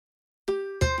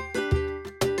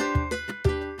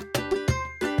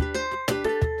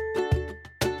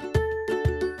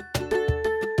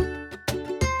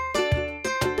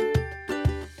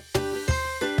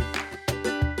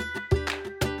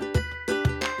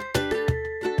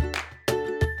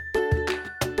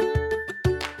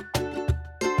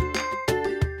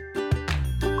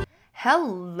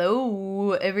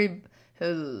Hello everybody.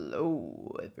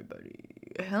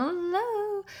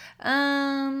 Hello.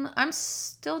 I'm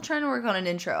still trying to work on an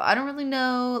intro. I don't really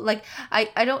know, like I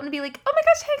don't want to be like, "Oh my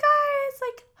gosh, hey guys."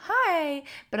 Like, "Hi."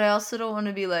 But I also don't want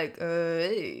to be like,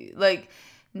 hey. Like,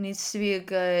 it needs to be a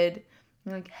good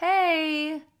like,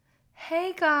 "Hey.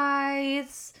 Hey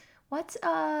guys. What's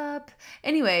up?"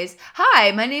 Anyways,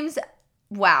 hi, my name's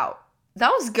wow.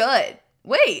 That was good.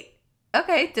 Wait.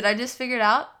 Okay, did I just figure it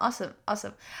out? Awesome.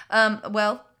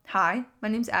 Well, hi, my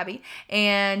name's Abby,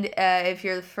 and if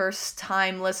you're the first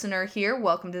time listener here,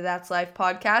 welcome to That's Life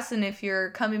podcast, and if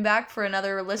you're coming back for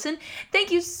another listen, thank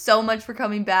you so much for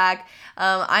coming back.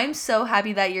 I'm so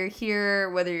happy that you're here,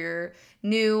 whether you're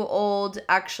new, old,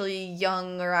 actually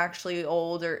young, or actually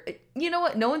old, or you know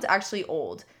what? No one's actually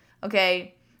old,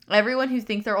 okay? Everyone who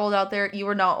thinks they're old out there, you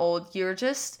are not old. You're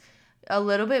just a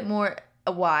little bit more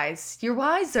wise. You're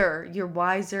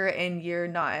wiser and you're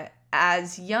not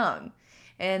as young.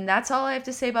 And that's all I have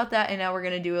to say about that. And now we're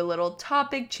going to do a little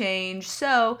topic change.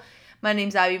 So, my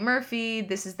name's Abby Murphy.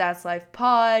 This is That's Life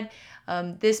Pod.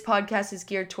 This podcast is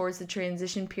geared towards the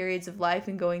transition periods of life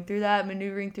and going through that,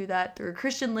 maneuvering through that through a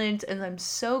Christian lens. And I'm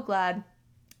so glad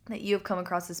that you have come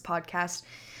across this podcast.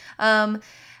 A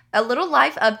little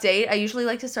life update. I usually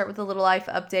like to start with a little life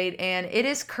update, and it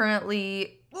is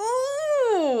currently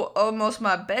almost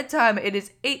my bedtime. It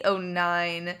is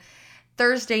 8:09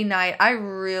 Thursday night. I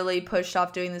really pushed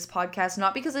off doing this podcast,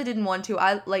 not because I didn't want to.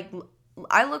 I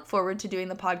look forward to doing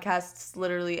the podcasts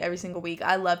literally every single week.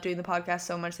 I love doing the podcast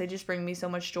so much. They just bring me so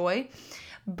much joy.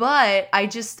 But I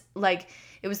just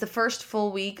it was the first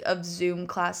full week of Zoom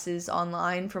classes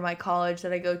online for my college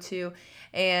that I go to,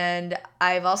 and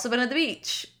I've also been at the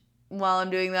beach while I'm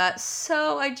doing that.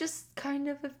 So I just kind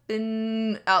of have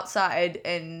been outside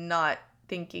and not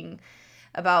thinking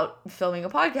about filming a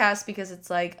podcast because it's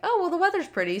like, oh, well, the weather's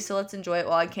pretty, so let's enjoy it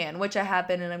while I can, which I have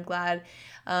been, and I'm glad.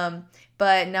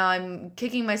 But now I'm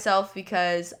kicking myself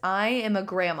because I am a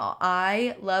grandma.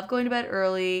 I love going to bed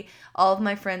early. All of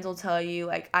my friends will tell you,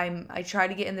 like, I try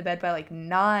to get in the bed by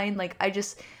 9. Like, I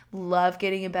just love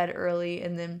getting in bed early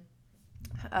and then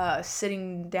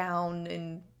sitting down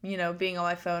and being on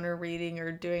my phone or reading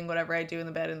or doing whatever I do in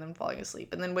the bed and then falling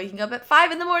asleep and then waking up at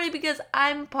 5 in the morning because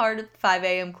I'm part of the 5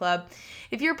 a.m. club.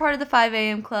 If you're part of the 5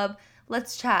 a.m. club,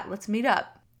 let's chat. Let's meet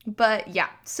up. But yeah,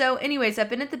 so anyways, I've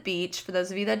been at the beach. For those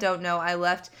of you that don't know, I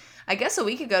left, I guess, a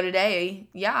week ago today.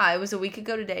 Yeah, it was a week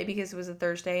ago today because it was a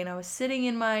Thursday, and I was sitting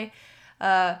in my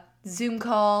Zoom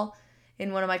call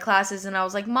in one of my classes, and I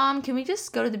was like, "Mom, can we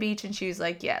just go to the beach?" And she was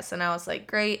like, "Yes." And I was like,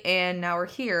 "Great." And now we're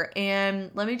here. And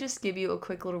let me just give you a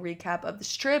quick little recap of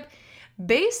this trip.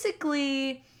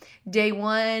 Basically, day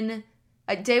one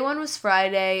was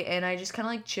Friday, and I just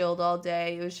kind of chilled all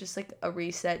day. It was just a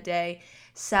reset day.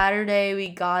 Saturday, we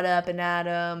got up and at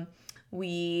 'em.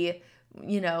 We,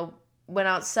 went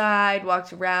outside,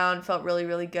 walked around, felt really,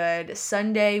 really good.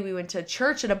 Sunday, we went to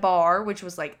church at a bar, which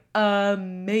was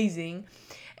amazing.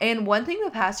 And one thing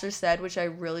the pastor said, which I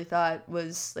really thought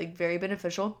was very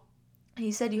beneficial,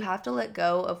 he said you have to let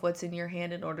go of what's in your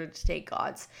hand in order to take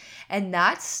God's. And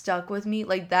that stuck with me.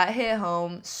 That hit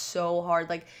home so hard.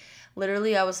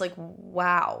 Literally, I was like,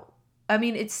 wow. I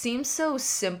mean, it seems so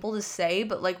simple to say,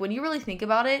 but when you really think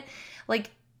about it,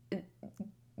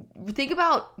 think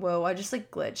about, whoa, I just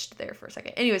glitched there for a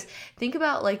second. Anyways, think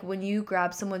about when you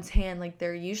grab someone's hand,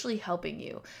 they're usually helping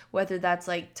you, whether that's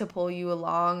to pull you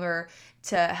along or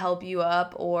to help you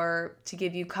up or to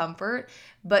give you comfort.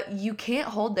 But you can't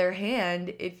hold their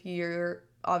hand if you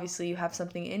have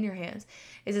something in your hands.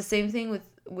 It's the same thing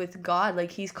with God.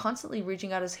 He's constantly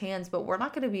reaching out his hands, but we're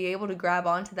not going to be able to grab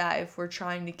onto that if we're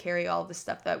trying to carry all the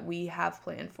stuff that we have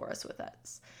planned for us with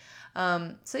us.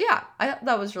 So yeah, I thought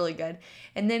that was really good.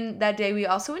 And then that day we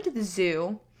also went to the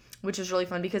zoo, which was really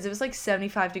fun because it was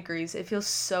 75 degrees. It feels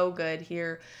so good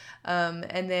here.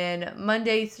 And then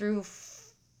Monday through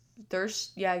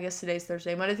Thursday, yeah, I guess today's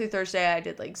Thursday. Monday through Thursday, I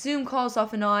did Zoom calls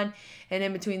off and on. And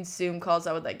in between Zoom calls,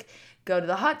 I would go to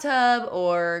the hot tub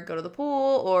or go to the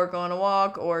pool or go on a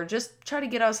walk or just try to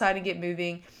get outside and get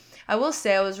moving. I will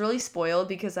say I was really spoiled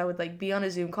because I would be on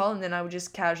a Zoom call and then I would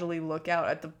just casually look out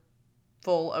at the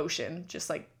full ocean,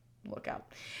 just look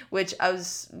out, which I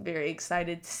was very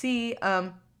excited to see.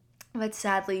 But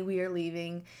sadly, we are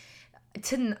leaving.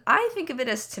 I think of it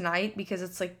as tonight because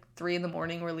it's 3 in the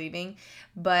morning we're leaving,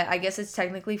 but I guess it's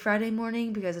technically Friday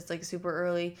morning because it's super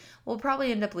early. We'll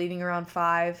probably end up leaving around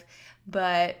 5,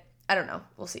 but I don't know.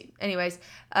 We'll see. Anyways,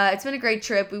 it's been a great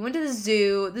trip. We went to the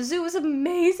zoo. The zoo was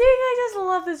amazing. I just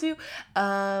love the zoo.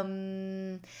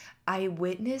 I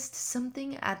witnessed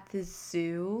something at the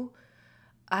zoo.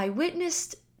 I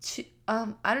witnessed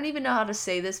I don't even know how to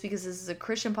say this because this is a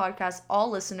Christian podcast. All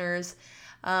listeners,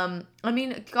 I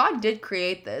mean, God did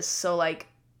create this, so like,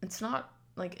 it's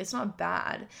not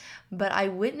bad. But I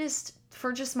witnessed,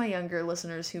 for just my younger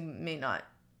listeners who may not,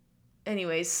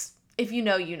 anyways, if you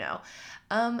know, you know,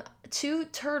 two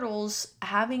turtles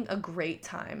having a great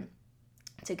time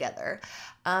together,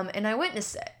 and I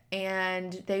witnessed it,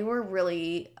 and they were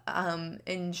really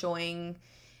enjoying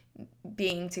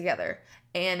being together,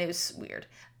 and it was weird.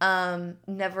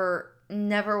 Never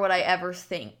would I ever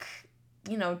think,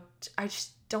 I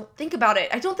just don't think about it.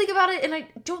 I don't think about it, and I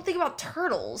don't think about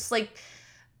turtles. Like,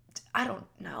 I don't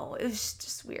know. It was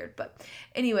just weird. But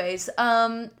anyways,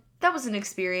 that was an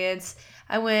experience.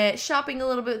 I went shopping a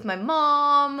little bit with my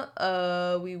mom.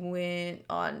 We went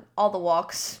on all the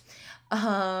walks.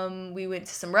 We went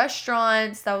to some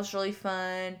restaurants. That was really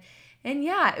fun. And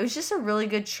yeah, it was just a really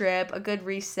good trip, a good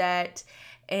reset.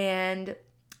 And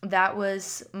that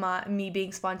was me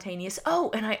being spontaneous.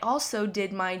 Oh, and I also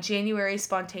did my January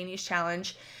spontaneous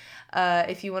challenge.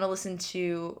 If you want to listen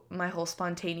to my whole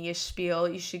spontaneous spiel,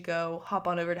 you should go hop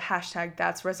on over to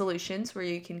 #That'sResolutions where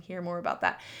you can hear more about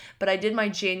that. But I did my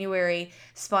January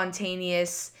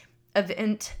spontaneous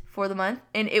event for the month,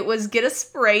 and it was get a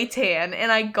spray tan,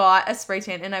 and I got a spray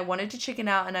tan, and I wanted to chicken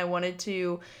out, and I wanted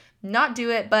to not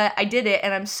do it, but I did it,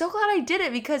 and I'm so glad I did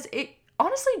it because it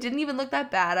honestly didn't even look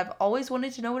that bad. I've always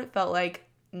wanted to know what it felt like.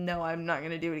 No, I'm not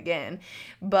going to do it again.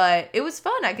 But it was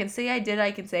fun. I can say I did.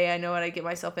 I can say I know what I get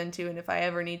myself into. And if I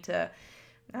ever need to,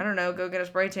 I don't know, go get a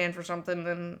spray tan for something,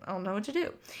 then I'll know what to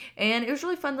do. And it was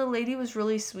really fun. The lady was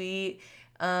really sweet.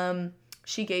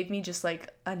 She gave me just like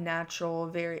a natural,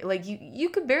 very, like you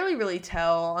could barely really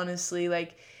tell, honestly.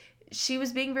 Like, she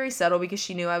was being very subtle because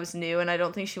she knew I was new, and I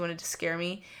don't think she wanted to scare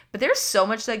me. But there's so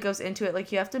much that goes into it.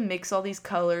 Like, you have to mix all these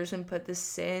colors and put this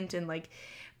scent and like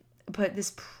put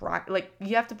this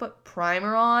you have to put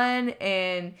primer on,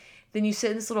 and then you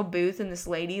sit in this little booth, and this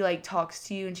lady like talks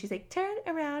to you, and she's like, turn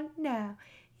around now,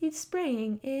 it's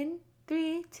spraying in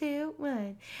 3, 2,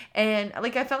 1. And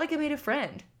like, I felt like I made a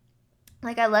friend.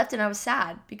 Like, I left and I was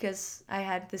sad because I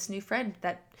had this new friend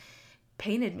that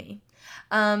painted me.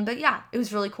 But yeah, it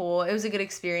was really cool. It was a good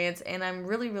experience, and I'm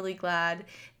really, really glad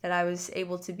that I was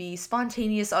able to be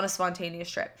spontaneous on a spontaneous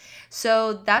trip.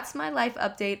 So that's my life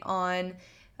update on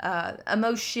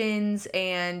emotions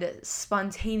and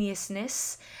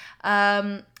spontaneousness.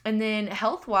 And then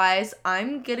health-wise,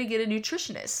 I'm gonna get a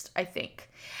nutritionist, I think.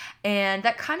 And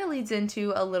that kind of leads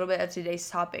into a little bit of today's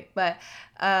topic. But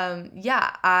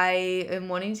yeah, I am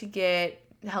wanting to get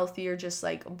healthier, just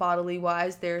like bodily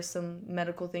wise. There's some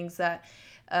medical things that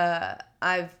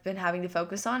I've been having to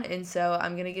focus on, and so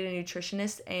I'm gonna get a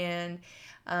nutritionist. And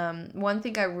one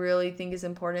thing I really think is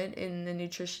important in the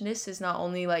nutritionist is not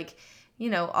only like,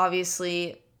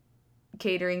 obviously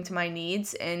catering to my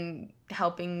needs and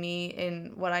helping me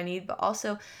in what I need, but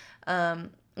also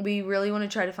we really want to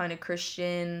try to find a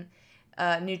Christian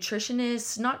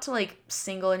nutritionist, not to like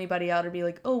single anybody out or be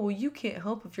like, oh, well, you can't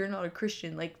help if you're not a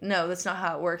Christian. Like, no, that's not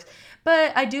how it works.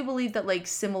 But I do believe that like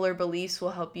similar beliefs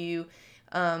will help you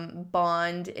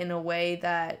bond in a way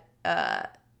that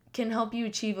can help you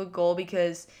achieve a goal,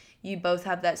 because you both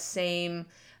have that same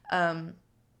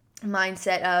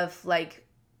mindset of like,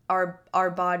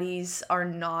 our bodies are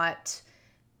not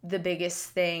the biggest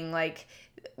thing. Like,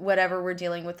 whatever we're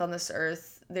dealing with on this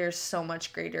earth, there's so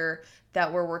much greater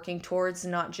that we're working towards,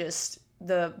 not just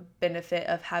the benefit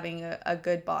of having a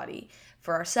good body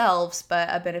for ourselves, but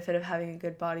a benefit of having a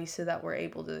good body so that we're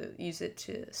able to use it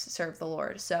to serve the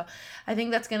Lord. So I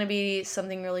think that's going to be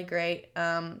something really great.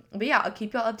 But yeah, I'll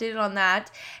keep y'all updated on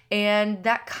that. And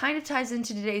that kind of ties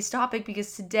into today's topic,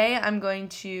 because today I'm going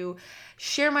to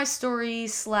share my story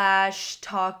 /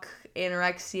 talk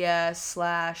anorexia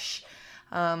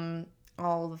 /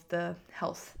 all of the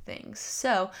health things.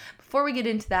 So before we get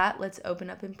into that, let's open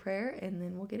up in prayer, and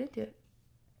then we'll get into it.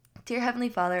 Dear Heavenly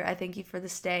Father, I thank you for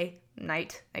this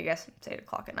night, I guess, it's 8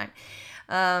 o'clock at night.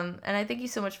 And I thank you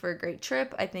so much for a great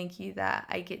trip. I thank you that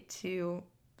I get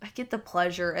the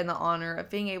pleasure and the honor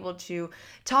of being able to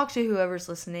talk to whoever's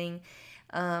listening.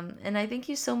 And I thank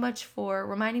you so much for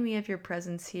reminding me of your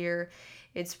presence here.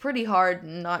 It's pretty hard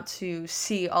not to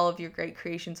see all of your great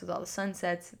creations with all the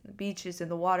sunsets, and the beaches, and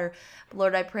the water. But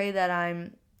Lord, I pray that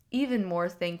I'm even more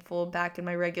thankful back in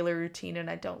my regular routine, and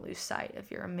I don't lose sight of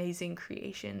your amazing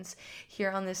creations here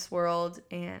on this world,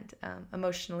 and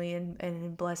emotionally and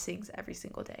in blessings every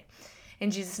single day.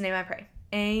 In Jesus' name I pray.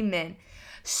 Amen.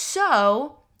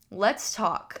 So let's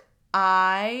talk.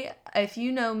 If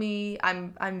you know me,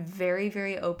 I'm very,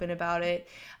 very open about it.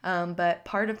 But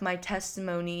part of my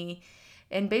testimony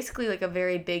and basically like a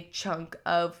very big chunk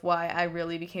of why I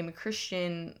really became a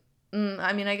Christian.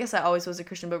 I mean, I guess I always was a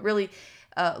Christian, but really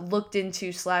looked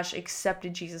into /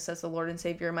 accepted Jesus as the Lord and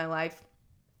Savior of my life.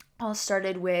 All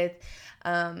started with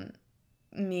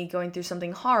me going through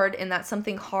something hard, and that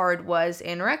something hard was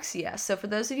anorexia. So for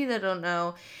those of you that don't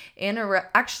know,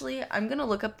 actually, I'm gonna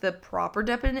look up the proper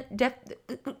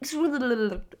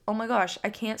oh my gosh, I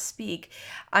can't speak.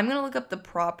 I'm gonna look up the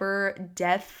proper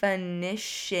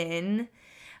definition,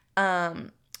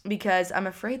 because I'm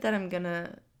afraid that I'm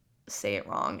gonna say it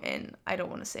wrong, and I don't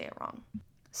want to say it wrong.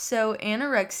 So,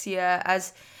 anorexia,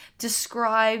 as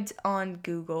described on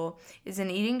Google, is an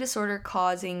eating disorder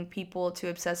causing people to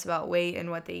obsess about weight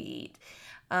and what they eat.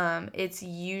 It's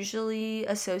usually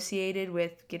associated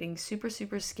with getting super,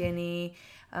 super skinny,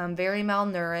 very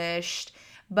malnourished,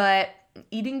 but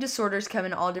eating disorders come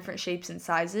in all different shapes and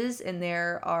sizes, and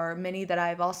there are many that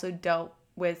I've also dealt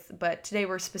with, but today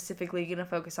we're specifically going to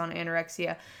focus on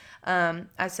anorexia.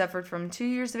 I suffered from 2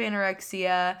 years of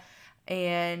anorexia,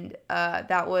 and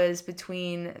that was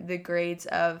between the grades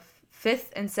of 5th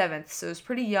and 7th, so it was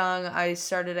pretty young. I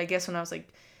started, I guess, when I was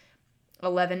like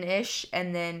 11-ish,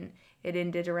 and then it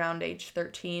ended around age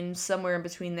 13, somewhere in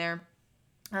between there.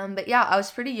 But yeah, I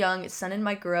was pretty young. It stunted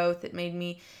my growth. It made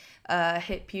me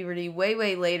hit puberty way,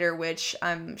 way later, which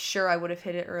I'm sure I would have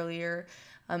hit it earlier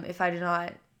if I did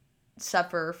not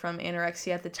suffer from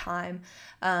anorexia at the time.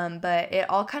 But it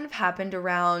all kind of happened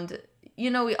around,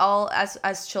 we all,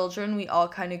 as children, we all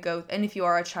kind of go, and if you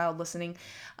are a child listening,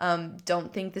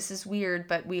 don't think this is weird,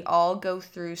 but we all go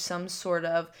through some sort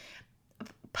of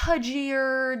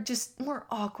pudgier, just more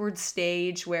awkward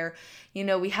stage where,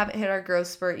 we haven't hit our growth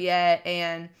spurt yet,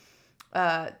 and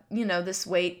this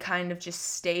weight kind of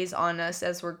just stays on us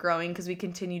as we're growing because we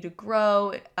continue to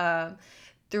grow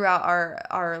throughout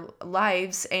our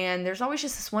lives. And there's always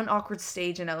just this one awkward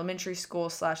stage in elementary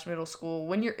school / middle school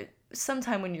when you're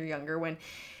younger, when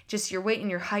just your weight and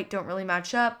your height don't really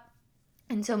match up.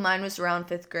 And so mine was around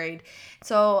 5th grade.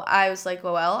 So I was like,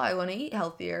 well, I want to eat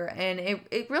healthier. And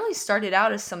it really started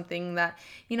out as something that,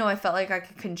 I felt like I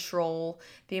could control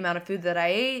the amount of food that I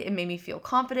ate. It made me feel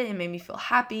confident. It made me feel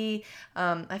happy.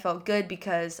 I felt good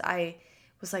because I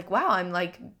was like, wow, I'm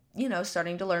like,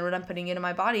 starting to learn what I'm putting into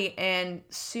my body. And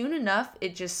soon enough,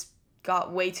 it just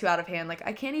got way too out of hand. Like,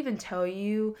 I can't even tell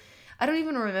you. I don't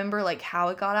even remember like how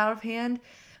it got out of hand.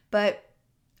 But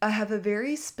I have a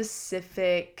very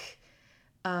specific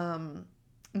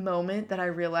moment that I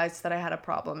realized that I had a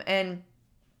problem. And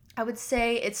I would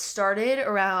say it started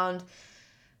around,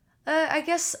 I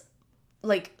guess,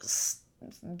 like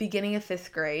beginning of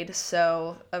 5th grade,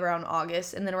 so around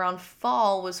August. And then around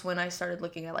fall was when I started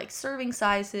looking at like serving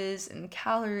sizes and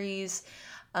calories.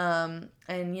 And,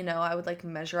 I would like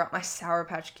measure out my Sour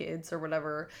Patch Kids or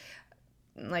whatever.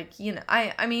 Like,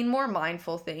 I mean, more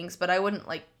mindful things, but I wouldn't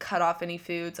like cut off any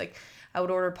foods. Like, I would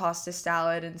order pasta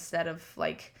salad instead of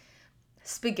like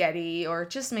spaghetti, or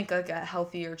just make like a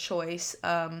healthier choice.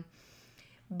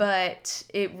 But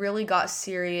it really got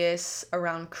serious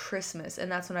around Christmas,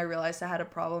 and that's when I realized I had a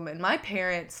problem. And my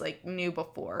parents like knew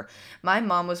before. My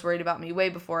mom was worried about me way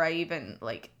before I even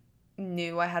like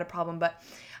knew I had a problem. But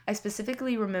I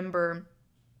specifically remember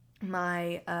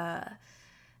my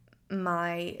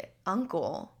my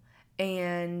uncle,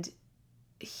 and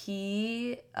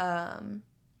he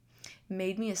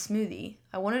made me a smoothie.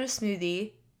 I wanted a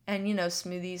smoothie, and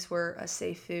smoothies were a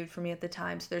safe food for me at the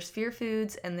time. So there's fear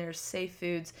foods and there's safe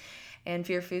foods, and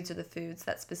fear foods are the foods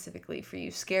that specifically for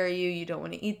you scare you don't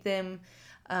want to eat them,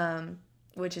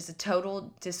 which is a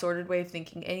total disordered way of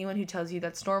thinking. Anyone who tells you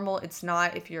that's normal, it's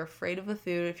not. If you're afraid of a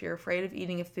food, if you're afraid of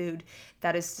eating a food,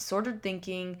 that is disordered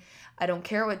thinking. I don't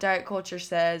care what diet culture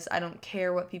says. I don't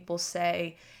care what people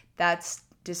say. That's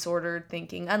disordered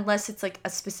thinking, unless it's like a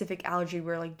specific allergy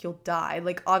where like you'll die.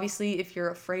 Like, obviously, if you're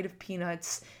afraid of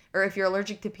peanuts, or if you're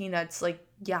allergic to peanuts, like,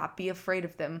 yeah, be afraid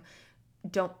of them.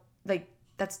 Don't, like,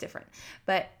 that's different.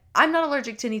 But I'm not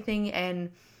allergic to anything,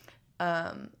 and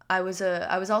I was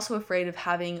also afraid of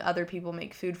having other people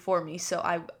make food for me. So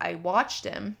I watched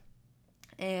him,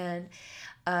 and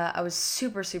I was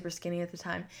super, super skinny at the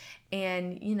time,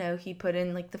 and he put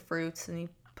in like the fruits, and he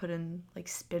put in like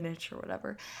spinach or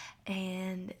whatever,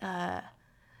 and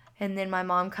then my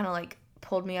mom kind of like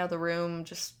pulled me out of the room,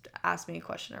 just asked me a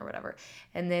question or whatever,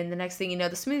 and then the next thing you know,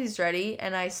 the smoothie's ready,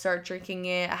 and I start drinking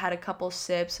it. I had a couple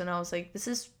sips, and I was like, this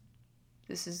is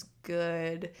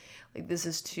good. Like, this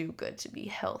is too good to be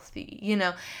healthy,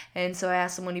 And so I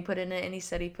asked him what he put in it, and he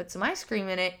said he put some ice cream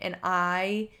in it, and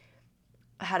I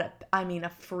had a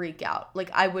freak out. Like,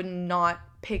 I would not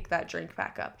pick that drink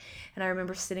back up. And I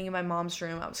remember sitting in my mom's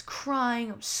room. I was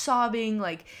crying. I was sobbing.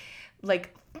 Like,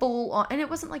 like full on, and it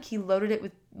wasn't like he loaded it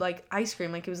with like ice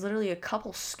cream, like it was literally a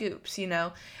couple scoops,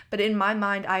 but in my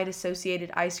mind I had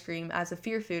associated ice cream as a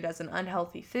fear food, as an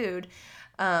unhealthy food,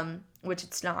 which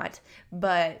it's not,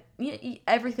 but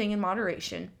everything in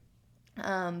moderation.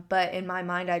 But in my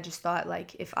mind I just thought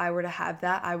like if I were to have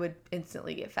that I would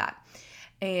instantly get fat.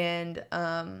 And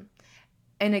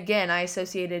again, I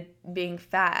associated being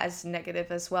fat as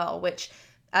negative as well, which,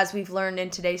 as we've learned in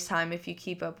today's time, if you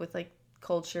keep up with like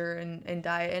culture and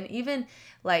diet, and even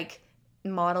like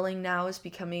modeling now is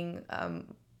becoming,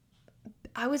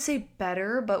 I would say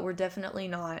better, but we're definitely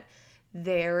not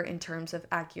there in terms of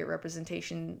accurate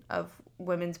representation of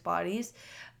women's bodies.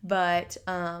 But,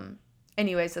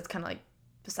 anyways, that's kind of like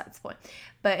besides the point.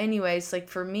 But anyways, like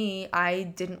for me, I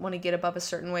didn't want to get above a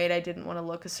certain weight. I didn't want to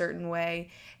look a certain way.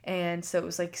 And so it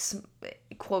was like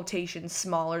quotations,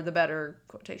 smaller the better,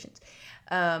 quotations.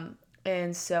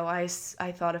 And so I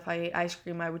thought if I ate ice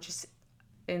cream, I would just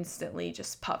instantly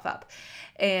just puff up.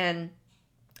 And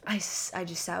I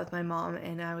just sat with my mom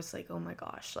and I was like, oh my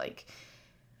gosh, like,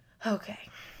 okay,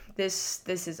 this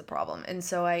is a problem. And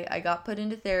so I got put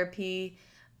into therapy.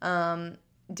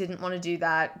 Didn't want to do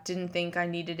that, didn't think I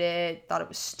needed it, thought it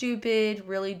was stupid,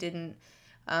 really didn't,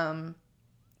 want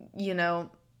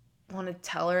to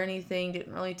tell her anything,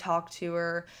 didn't really talk to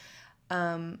her.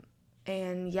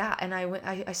 And yeah, and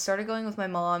I started going with my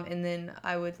mom, and then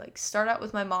I would like start out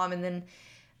with my mom, and then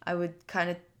I would kind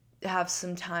of have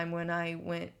some time when I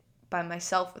went by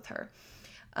myself with her.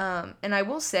 And I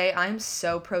will say I'm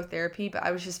so pro therapy, but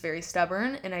I was just very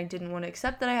stubborn and I didn't want to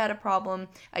accept that I had a problem.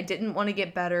 I didn't want to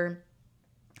get better.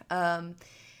 And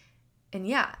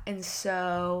yeah, and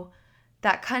so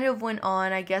that kind of went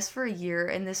on, I guess, for a year,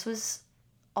 and this was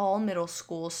all middle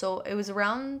school. So it was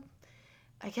around,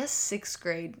 I guess, seventh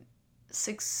grade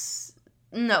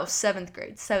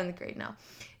now.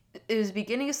 It was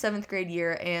beginning of seventh grade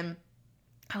year, and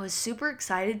I was super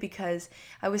excited because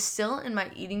I was still in my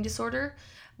eating disorder,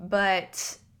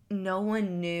 but no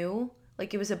one knew.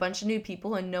 Like, it was a bunch of new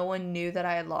people, and no one knew that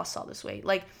I had lost all this weight.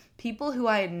 Like, people who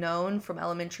I had known from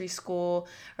elementary school,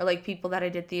 or like people that I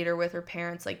did theater with, or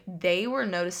parents, like they were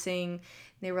noticing.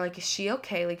 They were like, is she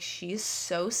okay? Like, she's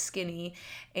so skinny.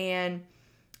 And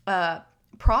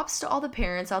props to all the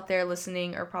parents out there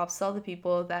listening, or props to all the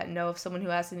people that know of someone who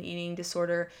has an eating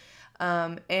disorder.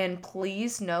 And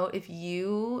please note, if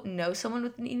you know someone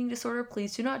with an eating disorder,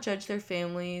 please do not judge their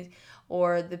families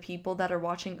or the people that are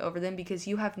watching over them, because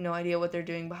you have no idea what they're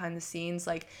doing behind the scenes.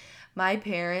 Like, my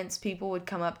parents, people would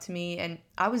come up to me, and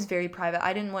I was very private.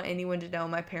 I didn't want anyone to know.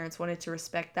 My parents wanted to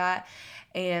respect that.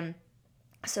 And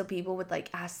so people would like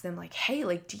ask them like, hey,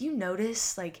 like, do you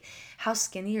notice like how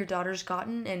skinny your daughter's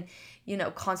gotten? And,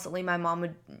 constantly my mom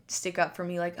would stick up for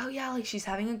me like, oh yeah, like she's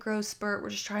having a growth spurt.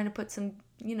 We're just trying to put some,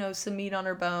 some meat on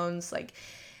her bones. Like,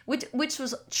 which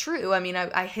was true. I mean,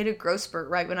 I hit a growth spurt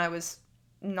right when I was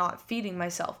not feeding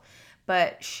myself,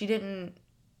 but she didn't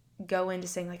go into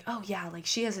saying like, oh yeah, like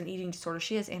she has an eating disorder,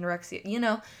 she has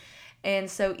anorexia. And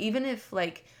so even if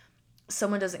like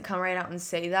someone doesn't come right out and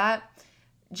say that,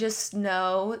 just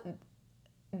know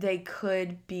they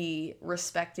could be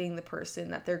respecting the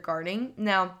person that they're guarding.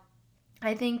 Now,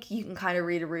 I think you can kind of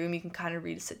read a room, you can kind of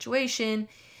read a situation,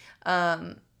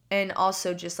 and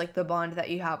also just like the bond that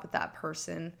you have with that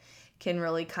person can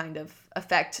really kind of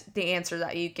affect the answer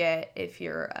that you get if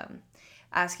you're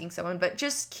asking someone. But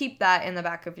just keep that in the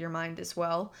back of your mind as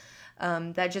well.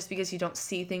 That just because you don't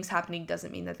see things happening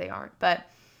doesn't mean that they aren't. But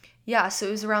yeah, so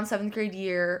it was around seventh grade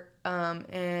year,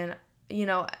 and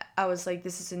I was like,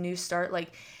 this is a new start.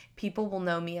 Like, people will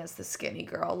know me as the skinny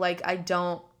girl. Like,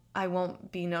 I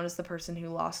won't be known as the person who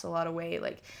lost a lot of weight.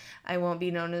 Like, I won't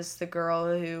be known as the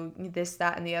girl who this,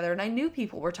 that, and the other. And I knew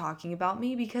people were talking about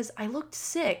me because I looked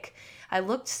sick. I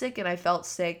looked sick and I felt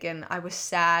sick and I was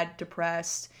sad,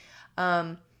 depressed.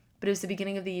 But it was the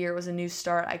beginning of the year. It was a new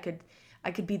start. I could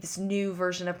be this new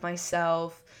version of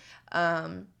myself.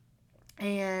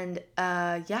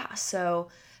 So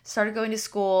started going to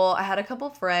school. I had a couple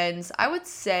friends. I would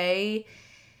say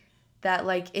that,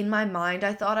 like, in my mind,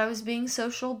 I thought I was being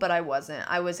social, but I wasn't.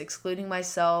 I was excluding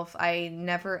myself. I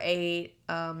never ate.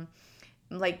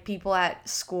 Like, people at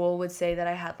school would say that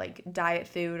I had, like, diet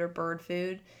food or bird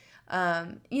food,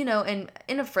 and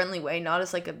in a friendly way, not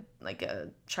as, like a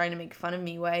trying to make fun of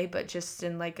me way, but just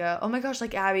in, like, oh my gosh,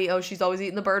 like, Abby, oh, she's always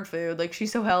eating the bird food. Like,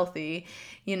 she's so healthy,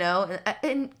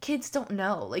 And kids don't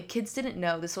know. Like, kids didn't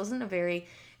know. This wasn't a very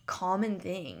common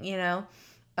thing, And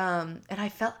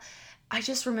I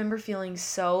just remember feeling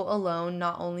so alone,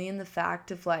 not only in the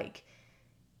fact of like,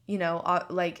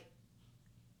 like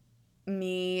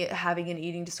me having an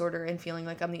eating disorder and feeling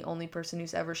like I'm the only person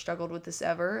who's ever struggled with this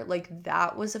ever, like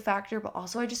that was a factor. But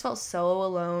also I just felt so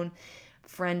alone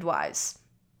friend wise.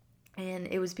 And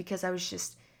it was because I was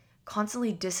just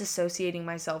constantly disassociating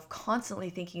myself, constantly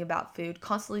thinking about food,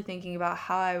 constantly thinking about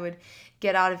how I would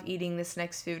get out of eating this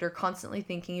next food, or constantly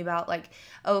thinking about like,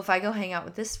 oh, if I go hang out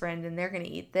with this friend and they're going to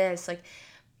eat this. Like,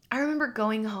 I remember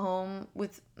going home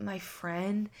with my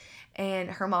friend and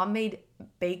her mom made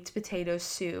baked potato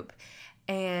soup,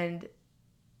 and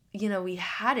we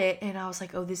had it, and I was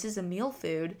like, oh, this is a meal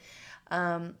food.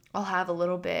 I'll have a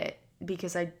little bit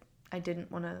because I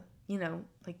didn't want to,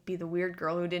 like be the weird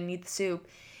girl who didn't eat the soup.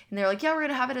 And they're like, yeah, we're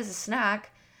going to have it as a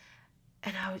snack.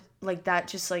 And I was like, that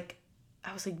just like,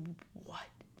 I was like, what?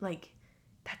 Like,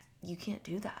 that, you can't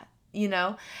do that,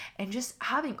 And just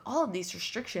having all of these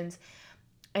restrictions.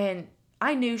 And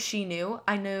I knew she knew.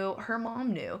 I knew her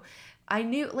mom knew. I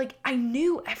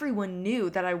knew everyone knew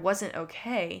that I wasn't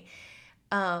okay.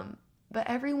 But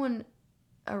everyone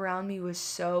around me was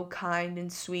so kind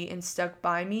and sweet and stuck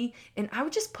by me, and I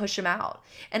would just push them out,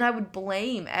 and I would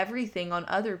blame everything on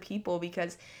other people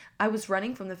because I was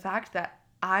running from the fact that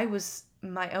I was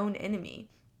my own enemy.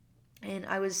 And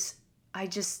I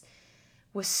just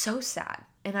was so sad,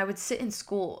 and I would sit in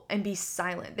school and be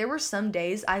silent. There were some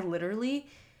days I literally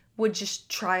would just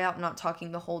try out not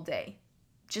talking the whole day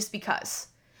just because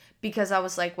I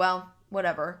was like, well,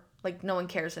 whatever, like no one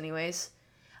cares anyways.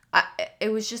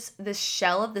 It was just this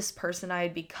shell of this person I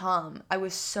had become. I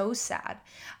was so sad.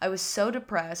 I was so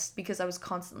depressed because I was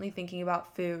constantly thinking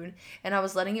about food, and I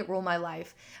was letting it rule my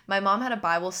life. My mom had a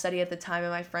Bible study at the time,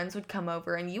 and my friends would come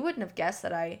over, and you wouldn't have guessed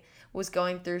that I was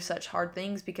going through such hard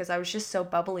things because I was just so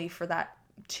bubbly for that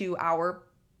 2 hour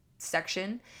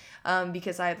section,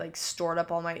 because I had like stored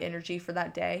up all my energy for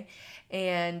that day.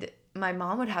 And my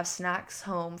mom would have snacks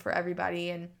home for everybody,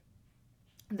 and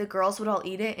the girls would all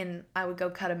eat it, and I would go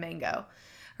cut a mango,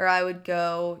 or I would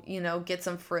go, get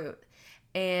some fruit.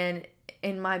 And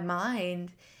in my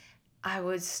mind, I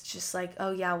was just like,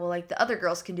 oh yeah, well, like the other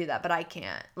girls can do that, but I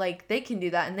can't. Like they can do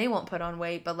that and they won't put on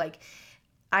weight, but like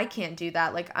I can't do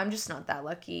that. Like I'm just not that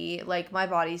lucky. Like my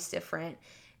body's different,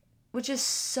 which is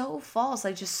so false.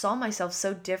 I just saw myself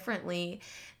so differently.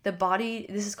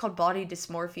 This is called body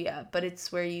dysmorphia, but it's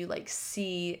where you like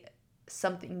see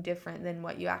something different than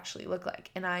what you actually look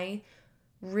like. And I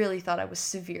really thought I was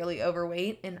severely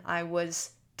overweight, and I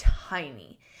was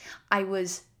tiny. I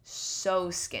was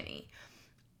so skinny,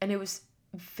 and it was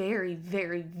very,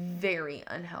 very, very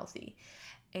unhealthy.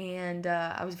 And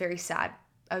I was very sad.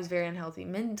 I was very unhealthy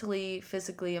mentally,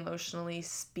 physically, emotionally,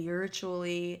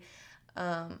 spiritually.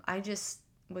 I just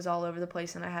was all over the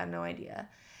place, and I had no idea.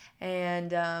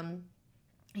 And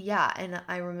yeah, and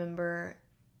I remember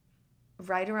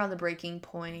right around the breaking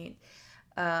point,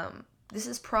 this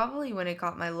is probably when it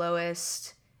got my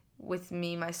lowest with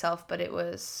me, myself, but I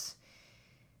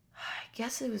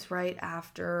guess it was right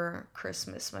after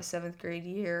Christmas, my 7th grade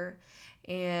year.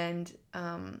 And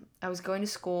I was going to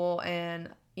school, and,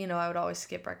 I would always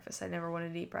skip breakfast. I never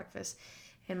wanted to eat breakfast.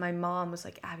 And my mom was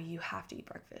like, Abby, you have to eat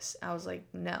breakfast. I was like,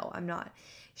 no, I'm not.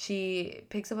 She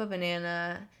picks up a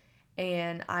banana,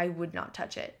 and I would not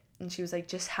touch it. And she was like,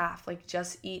 just half, like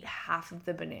just eat half of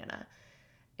the banana.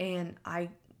 And I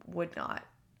would not.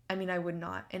 I would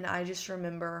not. And I just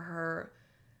remember her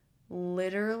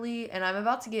literally, and I'm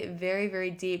about to get very,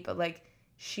 very deep, but like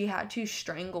she had to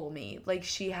strangle me. Like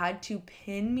she had to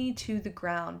pin me to the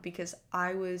ground because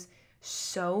I was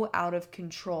so out of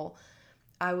control.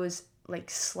 I was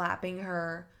like slapping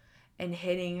her and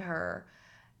hitting her.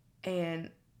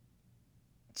 And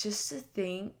just to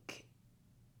think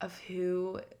of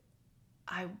who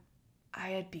I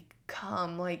had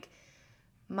become, like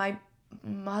my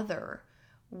mother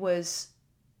was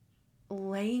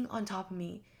laying on top of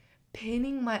me,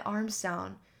 pinning my arms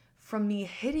down from me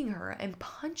hitting her and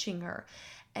punching her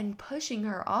and pushing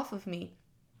her off of me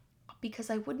because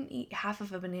I wouldn't eat half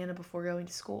of a banana before going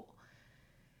to school.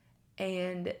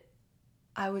 And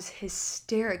I was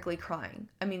hysterically crying.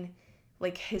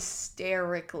 Like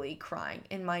hysterically crying.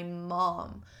 And my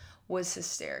mom was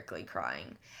hysterically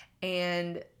crying.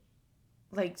 And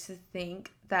like to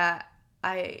think that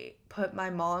I put my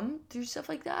mom through stuff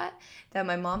like that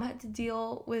my mom had to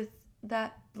deal with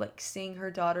that, like seeing her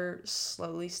daughter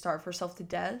slowly starve herself to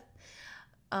death.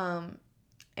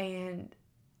 And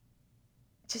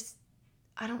just,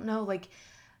 I don't know, like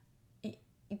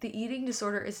the eating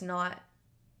disorder is not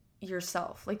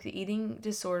yourself. Like the eating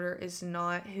disorder is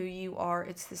not who you are.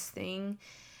 It's this thing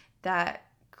that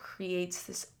creates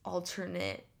this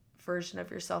alternate version of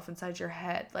yourself inside your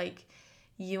head. Like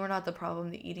you are not the problem.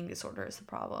 The eating disorder is the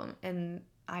problem. And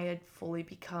I had fully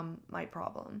become my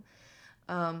problem.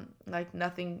 Like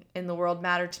nothing in the world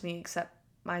mattered to me except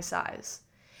my size.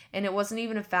 And it wasn't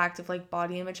even a fact of like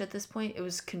body image at this point. It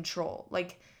was control.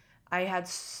 Like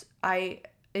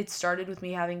it started with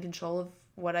me having control of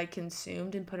what I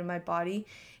consumed and put in my body.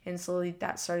 And slowly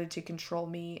that started to control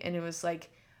me. And it was like,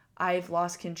 I've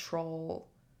lost control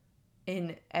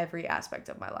in every aspect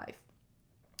of my life.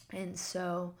 And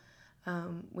so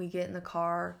we get in the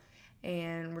car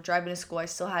and we're driving to school. I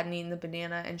still hadn't eaten the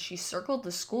banana, and she circled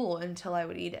the school until I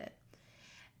would eat it.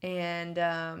 And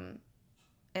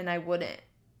I wouldn't.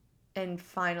 And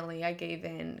finally I gave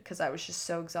in because I was just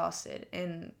so exhausted.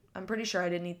 And I'm pretty sure I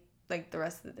didn't eat like the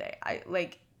rest of the day.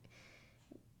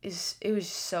 It was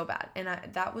so bad. And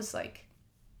that was like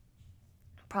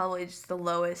probably just the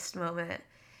lowest moment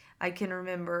I can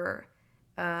remember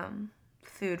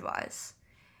food wise.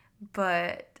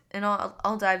 But and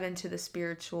I'll dive into the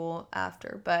spiritual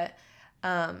after, but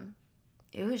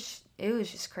it was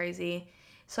just crazy.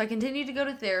 So I continued to go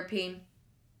to therapy,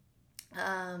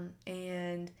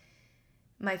 and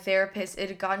my therapist,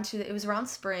 it was around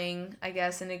spring, I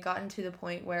guess, and it gotten to the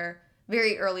point where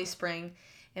very early spring,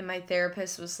 and my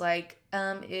therapist was like,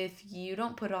 if you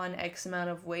don't put on X amount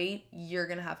of weight, you're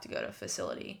gonna have to go to a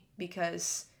facility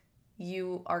because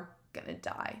you are gonna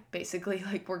die, basically.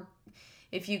 Like,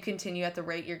 if you continue at the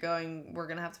rate you're going, we're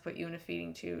gonna have to put you in a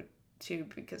feeding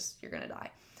tube because you're gonna die.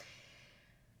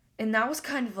 And that was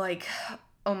kind of like,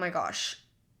 oh my gosh,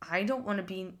 I don't want to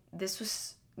be,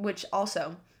 which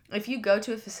also, if you go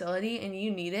to a facility and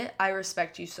you need it, I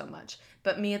respect you so much.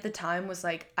 But me at the time was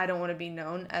like, I don't want to be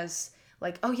known as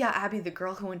like, oh yeah, Abby, the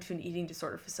girl who went to an eating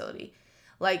disorder facility.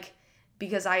 Like,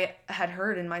 because I had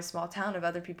heard in my small town of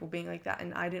other people being like that,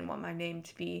 and I didn't want my name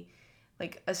to be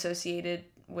like associated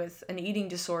with an eating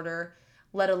disorder,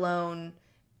 let alone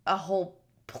a whole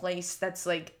place that's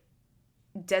like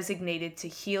designated to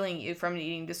healing you from an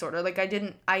eating disorder. Like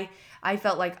I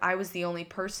felt like I was the only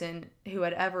person who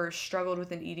had ever struggled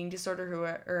with an eating disorder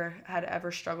or had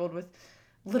ever struggled with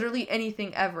literally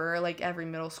anything ever, like every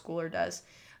middle schooler does.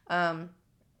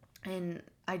 And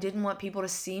I didn't want people to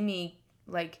see me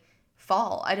like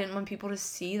fall. I didn't want people to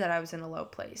see that I was in a low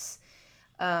place.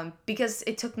 Because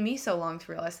it took me so long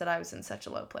to realize that I was in such a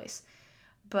low place.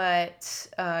 But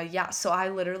yeah, so I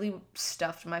literally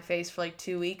stuffed my face for like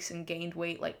 2 weeks and gained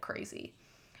weight like crazy.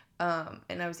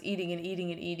 And I was eating and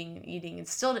eating and eating and eating and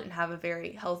still didn't have a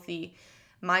very healthy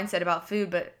mindset about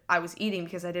food, but I was eating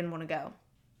because I didn't want to go.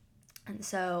 And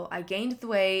so I gained the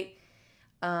weight,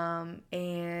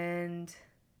 and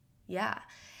yeah.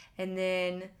 And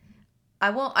then I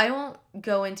won't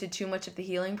go into too much of the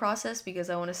healing process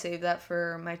because I want to save that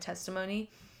for my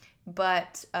testimony.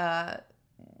 But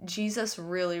Jesus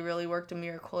really, really worked a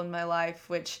miracle in my life,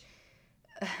 which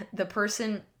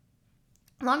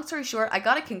long story short, I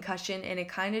got a concussion and it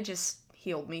kind of just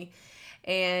healed me.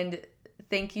 And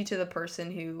thank you to the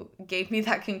person who gave me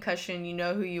that concussion. You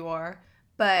know who you are.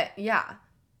 But yeah,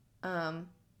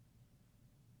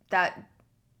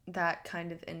 that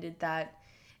kind of ended that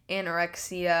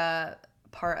anorexia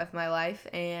part of my life,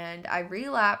 and I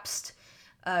relapsed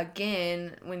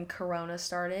again when Corona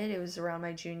started. It was around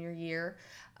my junior year,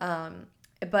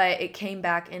 but it came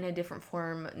back in a different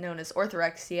form known as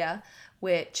orthorexia,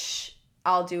 which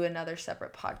I'll do another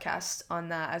separate podcast on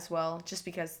that as well, just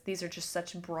because these are just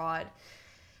such broad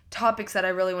topics that I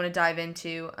really want to dive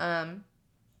into.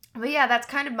 But yeah, that's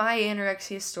kind of my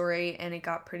anorexia story, and it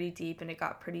got pretty deep and it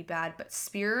got pretty bad, but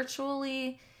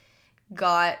spiritually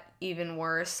got even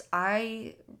worse.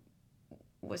 I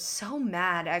was so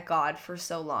mad at God for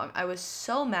so long. I was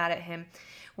so mad at him,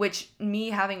 which me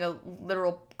having a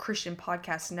literal Christian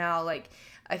podcast now, like,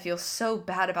 I feel so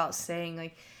bad about saying,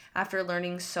 like, after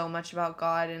learning so much about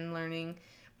God and learning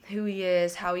who he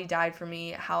is, how he died for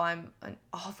me, how I'm an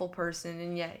awful person,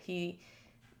 and yet he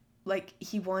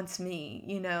wants me,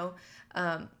 you know,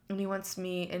 and he wants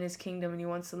me in his kingdom, and he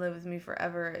wants to live with me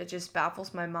forever. It just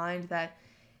baffles my mind that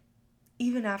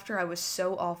even after I was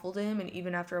so awful to him, and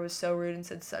even after I was so rude and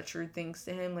said such rude things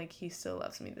to him, like, he still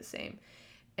loves me the same.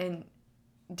 And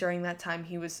during that time,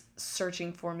 he was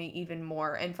searching for me even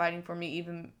more and fighting for me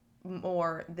even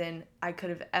more than I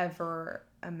could have ever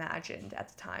imagined at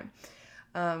the time.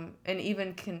 And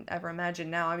even can ever imagine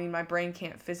now. I mean, my brain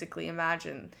can't physically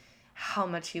imagine how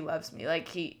much he loves me. Like,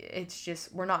 it's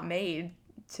just, we're not made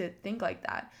to think like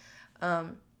that.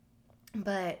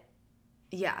 But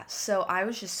yeah, so I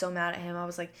was just so mad at him. I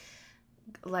was like,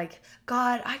 like,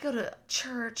 God, I go to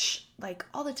church like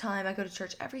all the time. I go to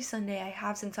church every Sunday. I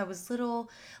have since I was little.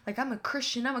 Like, I'm a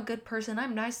Christian. I'm a good person.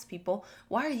 I'm nice to people.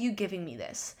 Why are you giving me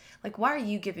this? Like, why are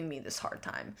you giving me this hard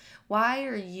time? Why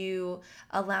are you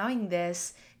allowing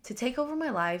this to take over my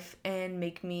life and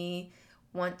make me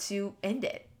want to end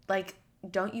it? Like,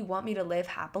 don't you want me to live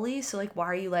happily? So, like, why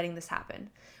are you letting this happen?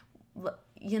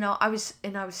 I was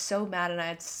so mad, and I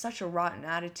had such a rotten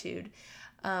attitude.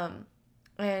 Um,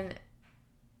 and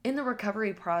in the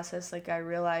recovery process, like, I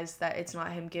realized that it's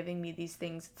not him giving me these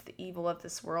things. It's the evil of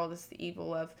this world. It's the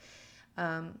evil of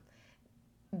um,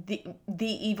 the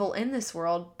evil in this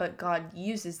world. But God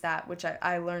uses that, which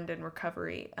I learned in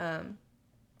recovery.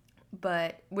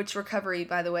 But which recovery,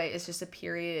 by the way, is just a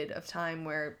period of time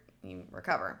where you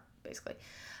recover, basically,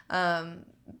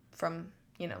 from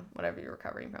whatever you're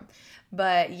recovering from.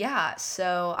 But yeah,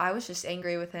 so I was just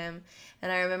angry with him,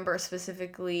 and I remember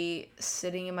specifically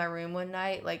sitting in my room one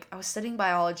night. Like, I was studying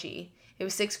biology. It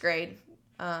was 6th grade,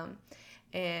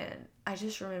 and I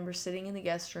just remember sitting in the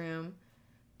guest room,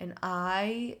 and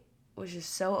I was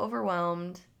just so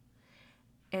overwhelmed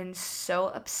and so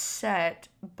upset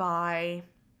by,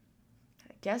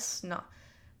 I guess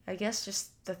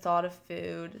just the thought of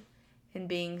food and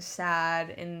being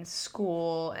sad in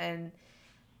school and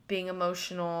being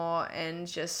emotional and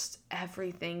just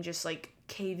everything just like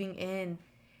caving in.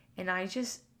 And I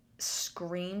just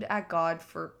screamed at God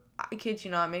for, I kid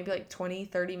you not, maybe like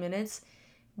 20-30 minutes,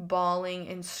 bawling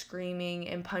and screaming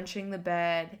and punching the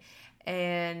bed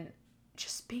and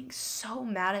just being so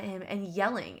mad at him and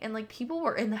yelling. And like, people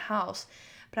were in the house,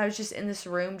 but I was just in this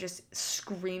room just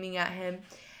screaming at him.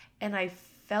 And I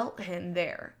felt him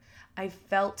there. I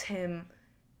felt him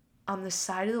on the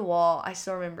side of the wall. I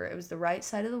still remember it was the right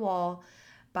side of the wall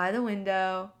by the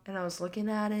window, and I was looking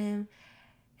at him,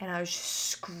 and I was just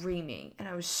screaming, and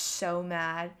I was so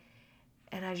mad.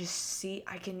 And I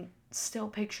can still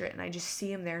picture it, and I just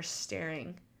see him there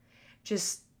staring,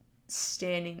 just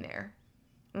standing there.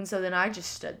 And so then I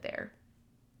just stood there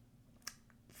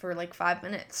for like 5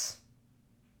 minutes.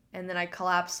 And then I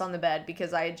collapsed on the bed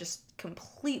because I had just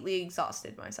completely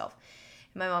exhausted myself.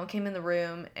 And my mom came in the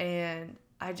room, and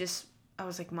I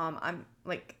was like, Mom, I'm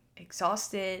like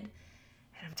exhausted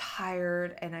and I'm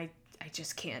tired, and I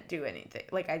just can't do anything.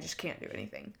 Like, I just can't do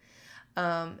anything.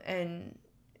 And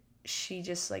she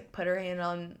just like put her hand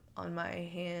on my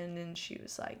hand, and she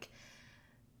was like,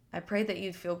 I prayed that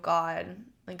you'd feel God.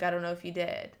 Like, I don't know if you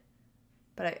did,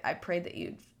 but I prayed that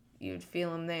you'd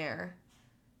feel him there.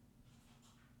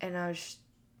 And I was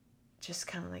just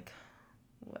kind of like,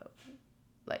 whoa,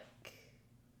 like,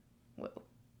 whoa.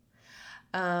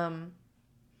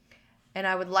 And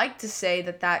I would like to say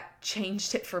that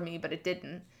changed it for me, but it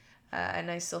didn't.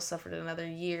 And I still suffered another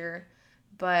year.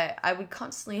 But I would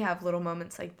constantly have little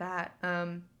moments like that,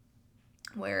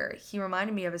 where he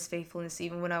reminded me of his faithfulness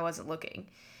even when I wasn't looking.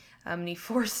 And he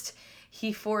forced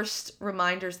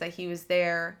reminders that he was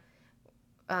there,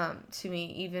 to me,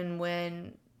 even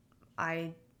when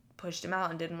I pushed him out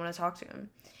and didn't want to talk to him.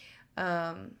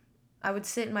 I would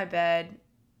sit in my bed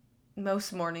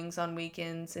most mornings on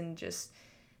weekends and just,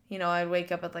 I'd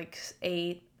wake up at like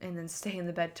 8 and then stay in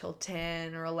the bed till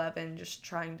 10 or 11, just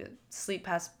trying to sleep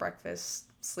past breakfast,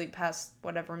 sleep past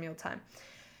whatever mealtime.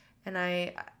 And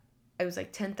it was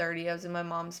like 10:30. I was in my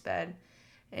mom's bed,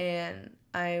 and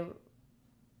I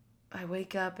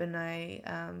wake up and I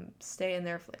stay in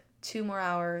there for like 2 more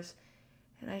hours,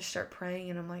 and I start praying,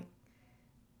 and I'm like,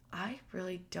 I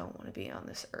really don't want to be on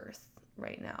this earth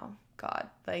right now, God.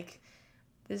 Like,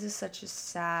 this is such a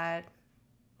sad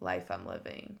life I'm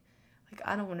living. Like,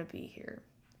 I don't want to be here.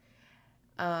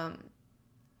 And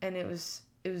it was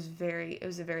a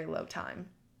very low time,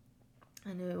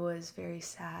 and it was very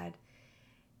sad.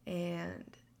 And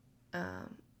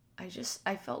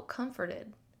I felt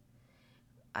comforted.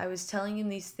 I was telling him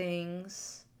these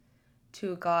things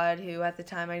to a God who at the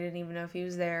time I didn't even know if he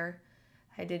was there.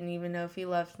 I didn't even know if he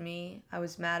loved me. I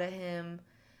was mad at him.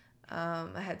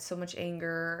 I had so much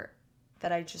anger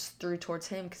that I just threw towards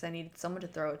him because I needed someone to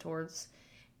throw it towards.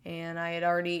 And I had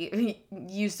already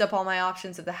used up all my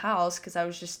options at the house because I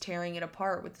was just tearing it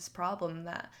apart with this problem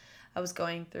that I was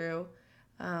going through.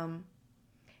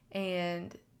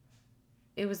 And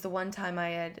it was the one time I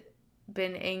had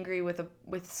been angry with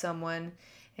someone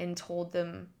and told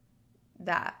them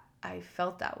that I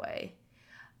felt that way,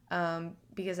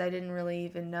 because I didn't really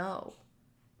even know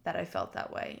that I felt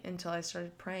that way until I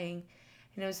started praying.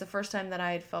 And it was the first time that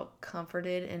I had felt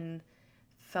comforted and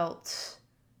felt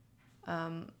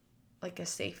like a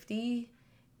safety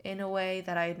in a way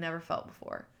that I had never felt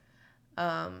before.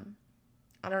 I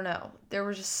don't know. There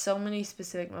were just so many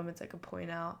specific moments I could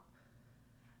point out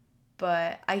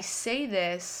But I say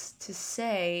this to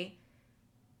say,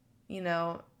 in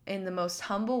the most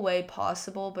humble way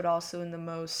possible, but also in the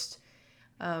most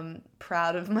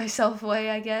proud of myself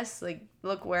way, I guess. Like,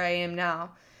 look where I am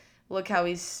now. Look how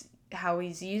he's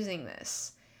using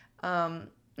this.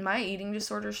 My eating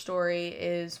disorder story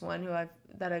is one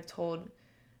that I've told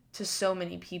to so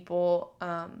many people,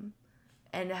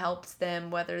 and helped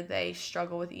them, whether they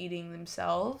struggle with eating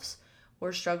themselves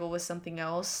or struggle with something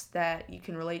else that you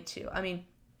can relate to. I mean,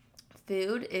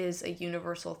 food is a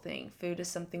universal thing. Food is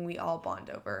something we all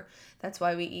bond over. That's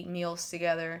why we eat meals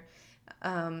together.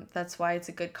 That's why it's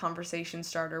a good conversation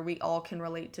starter. We all can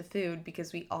relate to food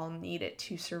because we all need it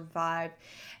to survive.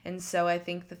 And so I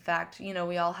think the fact,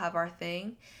 we all have our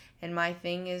thing, and my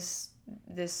thing is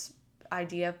this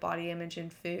idea of body image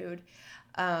and food.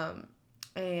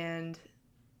 And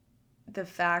the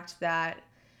fact that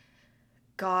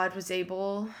God was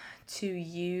able to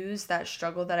use that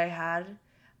struggle that I had,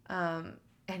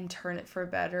 and turn it for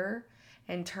better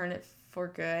and turn it for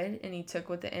good. And he took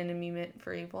what the enemy meant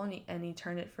for evil, and he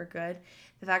turned it for good.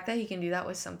 The fact that he can do that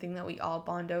with something that we all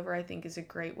bond over, I think, is a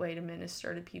great way to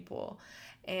minister to people.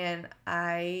 And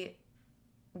I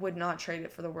would not trade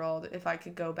it for the world if I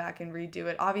could go back and redo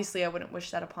it. Obviously, I wouldn't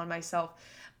wish that upon myself,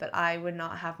 but I would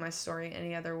not have my story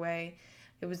any other way.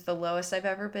 It was the lowest I've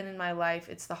ever been in my life.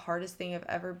 It's the hardest thing I've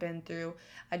ever been through.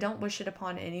 I don't wish it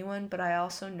upon anyone, but I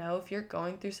also know if you're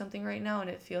going through something right now and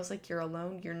it feels like you're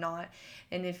alone, you're not.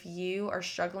 And if you are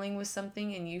struggling with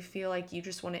something and you feel like you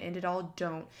just want to end it all,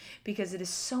 don't. Because it is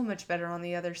so much better on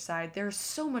the other side. There's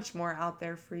so much more out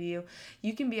there for you.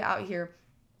 You can be out here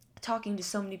talking to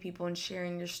so many people and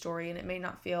sharing your story, and it may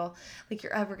not feel like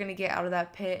you're ever going to get out of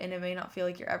that pit, and it may not feel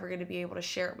like you're ever going to be able to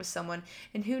share it with someone.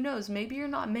 And who knows, maybe you're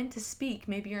not meant to speak,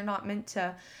 maybe you're not meant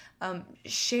to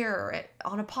share it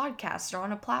on a podcast or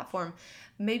on a platform.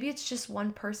 Maybe it's just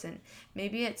one person,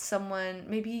 maybe it's someone,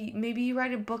 maybe you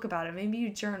write a book about it, maybe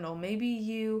you journal, maybe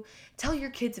you tell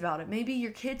your kids about it, maybe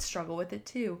your kids struggle with it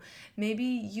too, maybe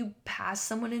you pass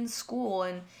someone in school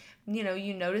and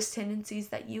you notice tendencies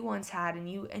that you once had, and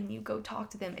you go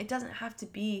talk to them. It doesn't have to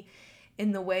be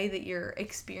in the way that you're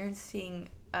experiencing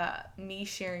me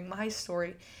sharing my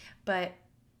story, but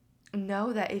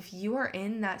know that if you are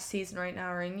in that season right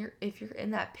now, or if you're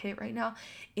in that pit right now,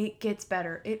 it gets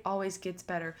better. It always gets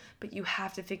better, but you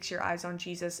have to fix your eyes on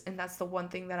Jesus. And that's the one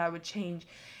thing that I would change,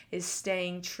 is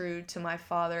staying true to my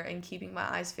Father and keeping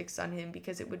my eyes fixed on him,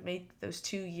 because it would make those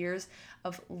 2 years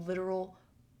of literal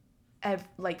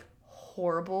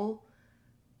horrible.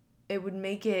 It would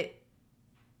make it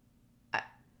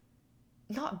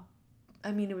not,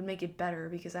 I mean, it would make it better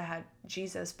because I had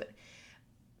Jesus, but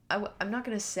I'm not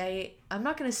going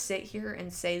to sit here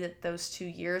and say that those 2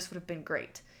 years would have been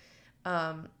great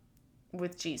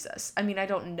with Jesus. I mean, I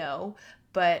don't know,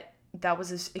 but that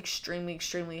was an extremely,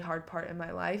 extremely hard part in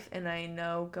my life. And I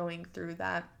know going through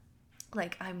that,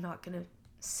 like, I'm not going to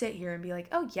sit here and be like,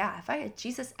 oh yeah, if I had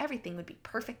Jesus, everything would be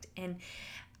perfect and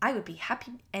I would be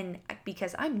happy. And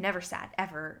because I'm never sad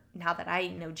ever, now that I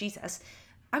know Jesus,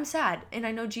 I'm sad and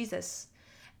I know Jesus,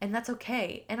 and that's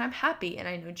okay. And I'm happy and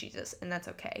I know Jesus, and that's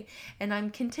okay. And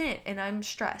I'm content and I'm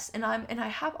stressed and I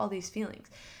have all these feelings.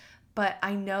 But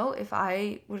I know if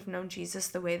I would have known Jesus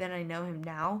the way that I know him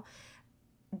now,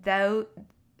 though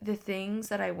the things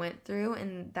that I went through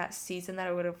and that season that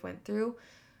I would have went through,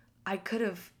 I could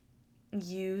have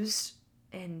used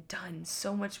and done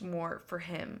so much more for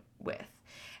him with.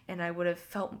 And I would have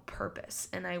felt purpose,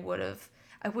 and I wouldn't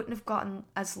have gotten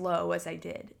as low as I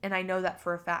did. And I know that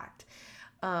for a fact.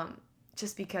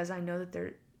 Just because I know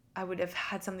that I would have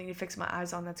had something to fix my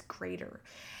eyes on that's greater.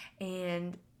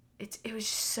 And it was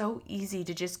so easy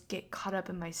to just get caught up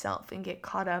in myself and get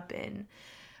caught up in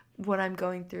what I'm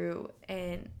going through.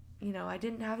 And, I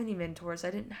didn't have any mentors. I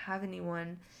didn't have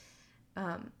anyone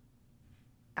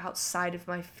outside of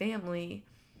my family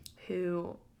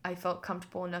who I felt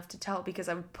comfortable enough to tell, because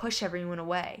I would push everyone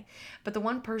away. But the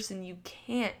one person you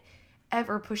can't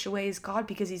ever push away is God,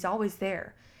 because he's always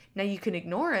there. Now you can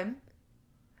ignore him,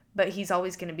 but he's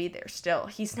always going to be there still.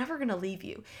 He's never going to leave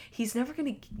you. He's never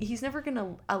going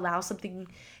to allow something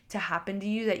to happen to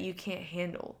you that you can't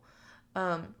handle.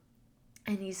 And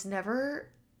he's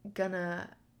never going to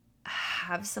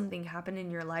have something happen in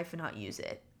your life and not use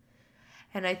it.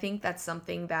 And I think that's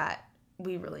something that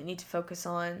we really need to focus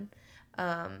on.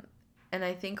 And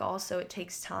I think also it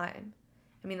takes time.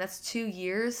 I mean, that's 2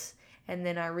 years, and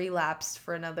then I relapsed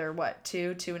for another,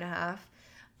 2.5.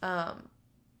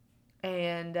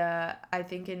 And I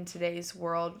think in today's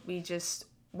world, we just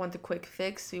want the quick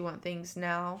fix. We want things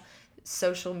now.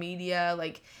 Social media,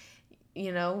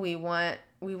 we want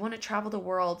we want to travel the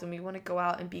world, and we want to go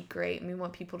out and be great, and we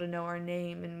want people to know our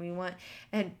name,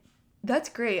 and that's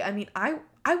great. I mean, I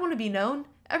want to be known.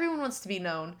 Everyone wants to be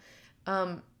known.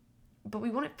 But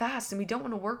we want it fast, and we don't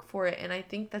want to work for it. And I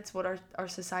think that's what our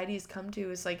society has come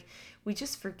to, is like, we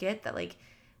just forget that, like,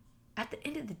 at the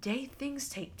end of the day, things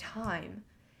take time.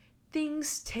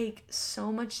 Things take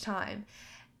so much time.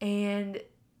 And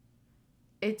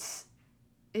it's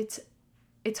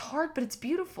hard, but it's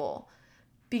beautiful,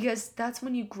 because that's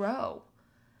when you grow.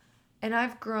 And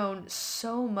I've grown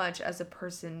so much as a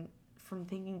person from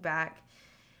thinking back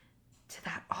to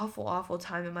that awful, awful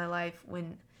time in my life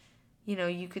when,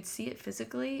 you could see it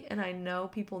physically, and I know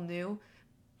people knew,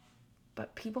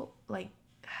 but people, like,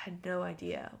 had no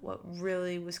idea what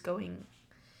really was going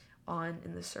on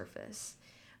in the surface.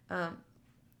 I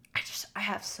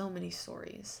have so many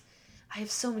stories. I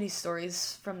have so many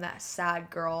stories from that sad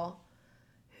girl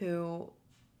who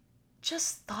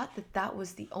just thought that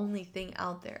was the only thing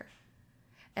out there.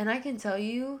 And I can tell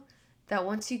you that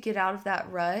once you get out of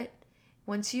that rut,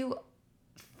 once you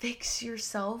fix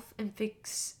yourself and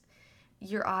fix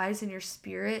your eyes and your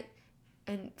spirit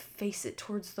and face it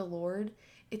towards the Lord,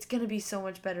 it's going to be so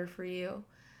much better for you,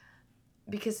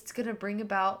 because it's going to bring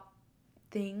about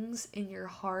things in your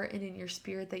heart and in your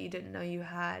spirit that you didn't know you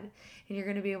had, and you're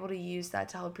going to be able to use that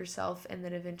to help yourself, and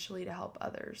then eventually to help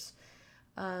others.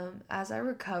 As I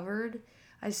recovered,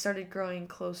 I started growing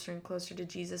closer and closer to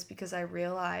Jesus, because I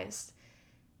realized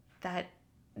that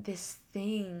this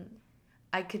thing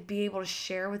I could be able to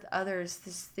share with others,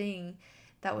 this thing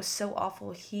that was so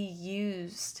awful, he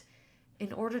used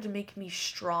in order to make me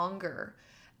stronger,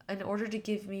 in order to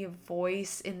give me a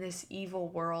voice in this evil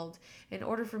world, in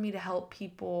order for me to help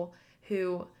people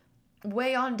who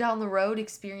way on down the road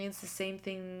experience the same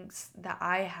things that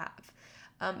I have.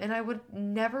 And I would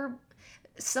never,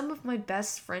 some of my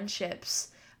best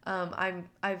friendships,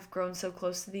 I've grown so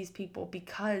close to these people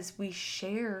because we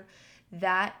share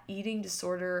that eating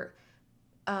disorder,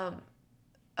 I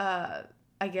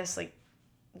guess, like,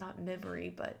 not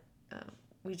memory, but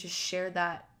we just share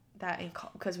that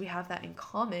because we have that in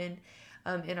common,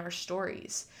 in our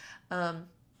stories. I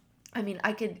mean,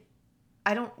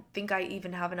 I don't think I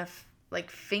even have enough, like,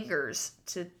 fingers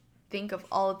to think of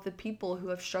all of the people who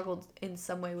have struggled in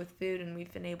some way with food, and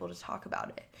we've been able to talk about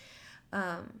it.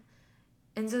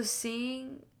 And so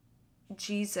seeing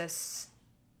Jesus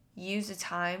use a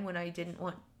time when I didn't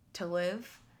want to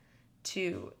live,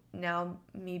 to now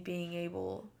me being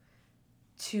able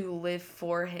to live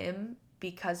for him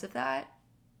because of that,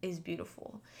 is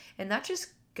beautiful. And that just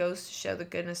goes to show the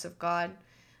goodness of God.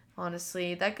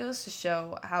 Honestly, that goes to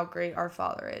show how great our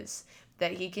Father is,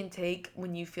 that he can take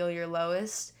when you feel your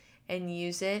lowest and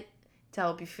use it to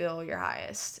help you feel your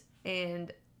highest.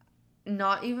 And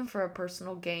not even for a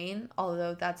personal gain,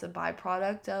 although that's a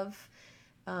byproduct of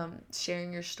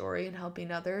sharing your story and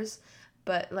helping others,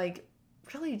 but, like,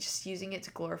 really just using it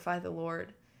to glorify the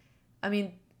Lord. I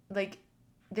mean, like,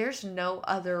 there's no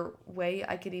other way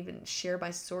I could even share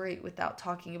my story without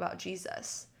talking about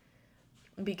Jesus,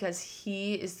 because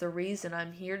he is the reason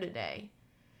I'm here today.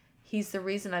 He's the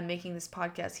reason I'm making this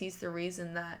podcast. He's the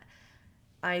reason that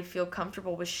I feel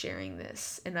comfortable with sharing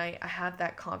this, and I have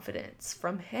that confidence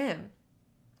from him.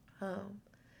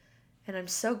 And I'm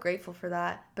so grateful for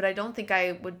that. But I don't think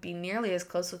I would be nearly as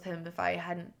close with him if I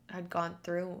had gone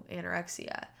through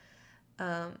anorexia.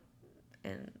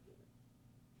 And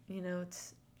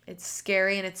it's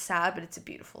scary and it's sad, but it's a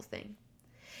beautiful thing.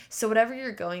 So whatever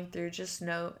you're going through, just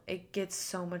know it gets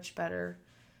so much better.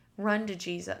 Run to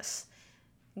Jesus.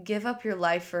 Give up your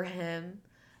life for him.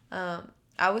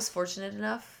 I was fortunate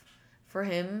enough for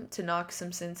him to knock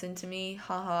some sense into me.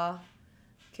 Haha.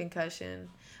 Concussion.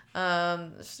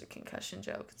 It's just a concussion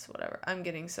joke. It's whatever. I'm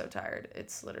getting so tired.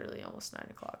 It's literally almost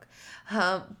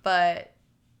 9:00. But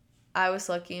I was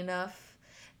lucky enough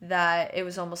that it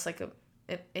was almost like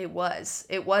it was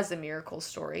a miracle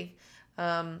story,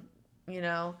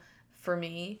 for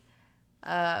me.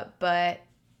 But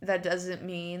that doesn't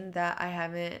mean that I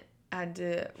haven't had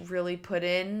to really put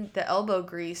in the elbow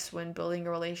grease when building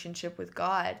a relationship with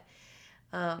God.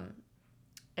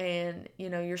 And,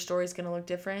 your story's going to look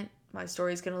different. My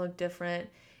story's going to look different.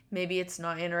 Maybe it's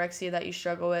not anorexia that you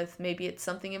struggle with. Maybe it's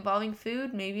something involving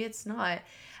food. Maybe it's not.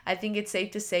 I think it's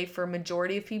safe to say for a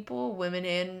majority of people, women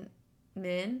and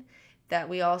men, that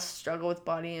we all struggle with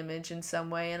body image in some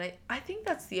way. And I think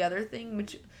that's the other thing,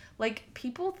 which, like,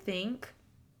 people think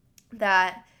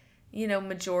that,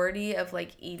 majority of,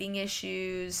 like, eating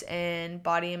issues and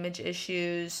body image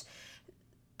issues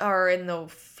are in the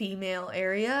female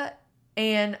area.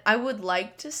 And I would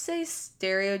like to say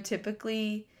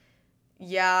stereotypically,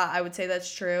 Yeah, I would say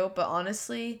that's true, but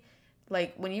honestly,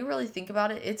 like when you really think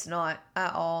about it, it's not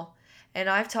at all. And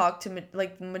I've talked to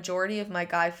like the majority of my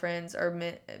guy friends are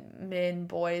men,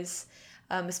 boys,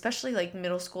 especially like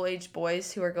middle school age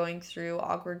boys who are going through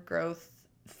awkward growth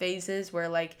phases where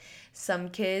like some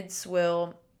kids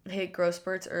will hit growth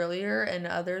spurts earlier and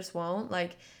others won't.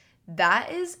 Like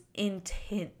that is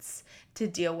intense to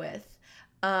deal with.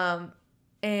 Um,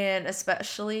 and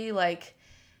especially like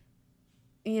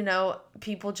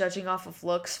people judging off of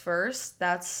looks first,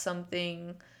 that's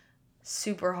something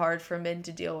super hard for men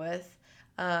to deal with.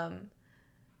 Um,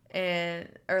 and,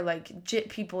 or like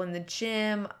people in the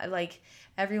gym, like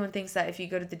everyone thinks that if you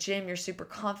go to the gym, you're super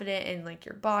confident in like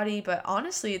your body, but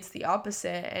honestly, it's the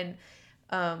opposite. And,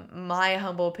 my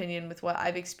humble opinion with what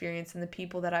I've experienced and the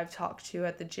people that I've talked to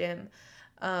at the gym.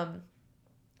 Um,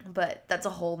 but that's a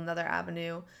whole nother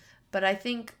avenue. But I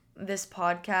think this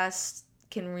podcast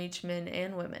can reach men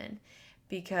and women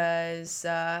because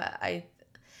I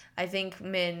think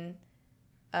men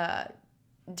uh,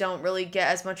 don't really get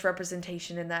as much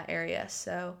representation in that area.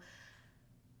 So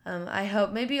I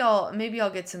hope maybe I'll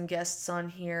get some guests on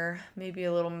here, maybe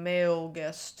a little male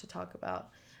guest to talk about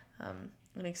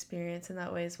an experience in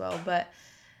that way as well. But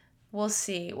we'll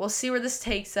see. We'll see where this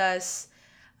takes us.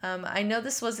 I know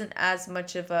this wasn't as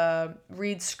much of a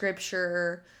read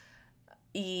scripture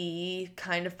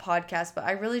kind of podcast, but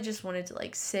I really just wanted to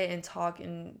like sit and talk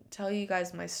and tell you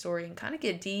guys my story and kind of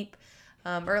get deep,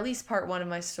 or at least part one of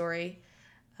my story.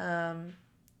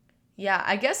 Yeah,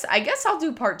 I guess I'll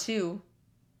do part two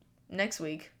next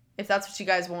week if that's what you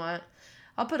guys want.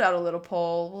 I'll put out a little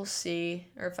poll. We'll see,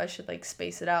 or if I should like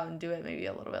space it out and do it maybe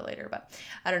a little bit later, but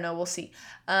I don't know. We'll see.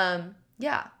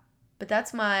 Yeah, but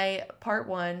that's my part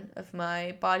one of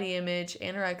my body image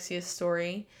anorexia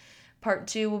story. Part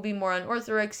two will be more on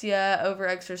orthorexia,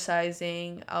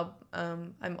 over-exercising.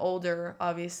 I'm older,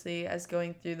 obviously, as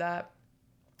going through that.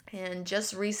 And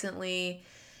just recently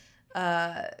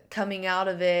coming out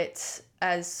of it,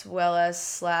 as well as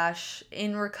slash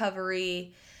in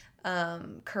recovery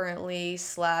currently,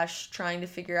 slash trying to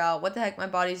figure out what the heck my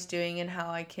body's doing and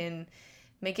how I can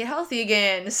make it healthy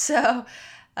again. So,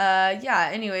 yeah,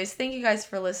 anyways, thank you guys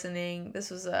for listening.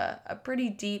 This was a pretty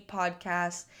deep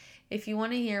podcast. If you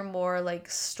want to hear more like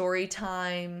story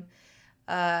time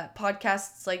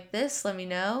podcasts like this, let me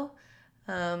know.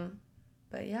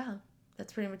 But yeah,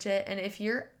 that's pretty much it. And if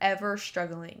you are ever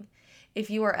struggling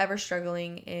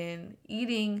in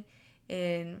eating,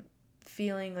 in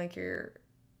feeling like you're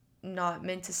not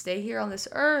meant to stay here on this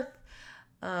earth,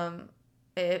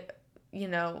 it,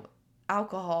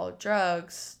 alcohol,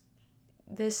 drugs,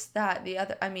 this, that, the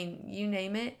other, I mean, you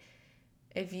name it.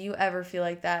 If you ever feel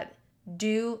like that,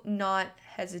 do not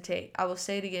hesitate. I will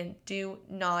say it again. Do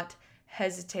not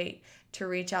hesitate to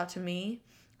reach out to me,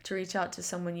 to reach out to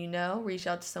someone you know, reach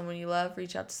out to someone you love,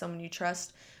 reach out to someone you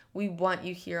trust. We want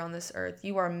you here on this earth.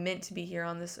 You are meant to be here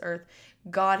on this earth.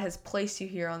 God has placed you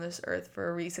here on this earth for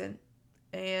a reason.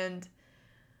 And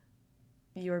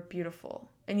you are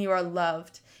beautiful. And you are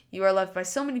loved. You are loved by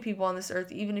so many people on this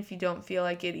earth, even if you don't feel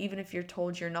like it, even if you're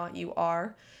told you're not, you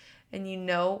are. And you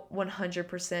know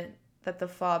 100% that the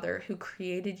Father who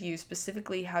created you,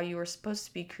 specifically how you were supposed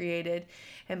to be created,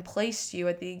 and placed you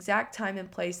at the exact time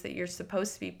and place that you're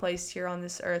supposed to be placed here on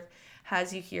this earth,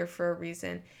 has you here for a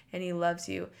reason. And He loves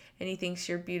you, and He thinks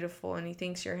you're beautiful, and He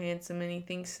thinks you're handsome, and He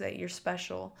thinks that you're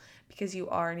special because you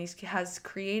are. And He has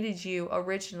created you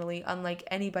originally, unlike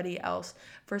anybody else,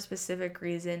 for a specific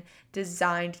reason,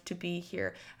 designed to be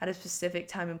here at a specific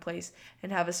time and place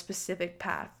and have a specific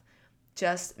path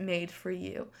just made for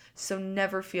you. So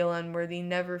never feel unworthy,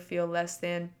 never feel less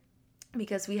than,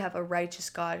 because we have a righteous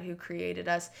God who created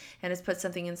us and has put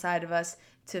something inside of us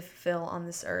to fulfill on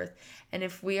this earth. And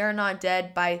if we are not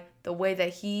dead by the way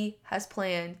that He has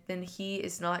planned, then He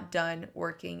is not done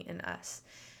working in us.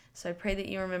 So I pray that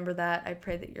you remember that. I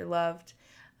pray that you're loved.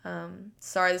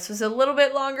 Sorry, this was a little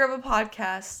bit longer of a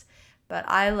podcast, but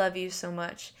I love you so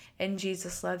much, and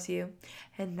Jesus loves you,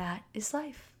 and that is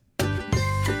life.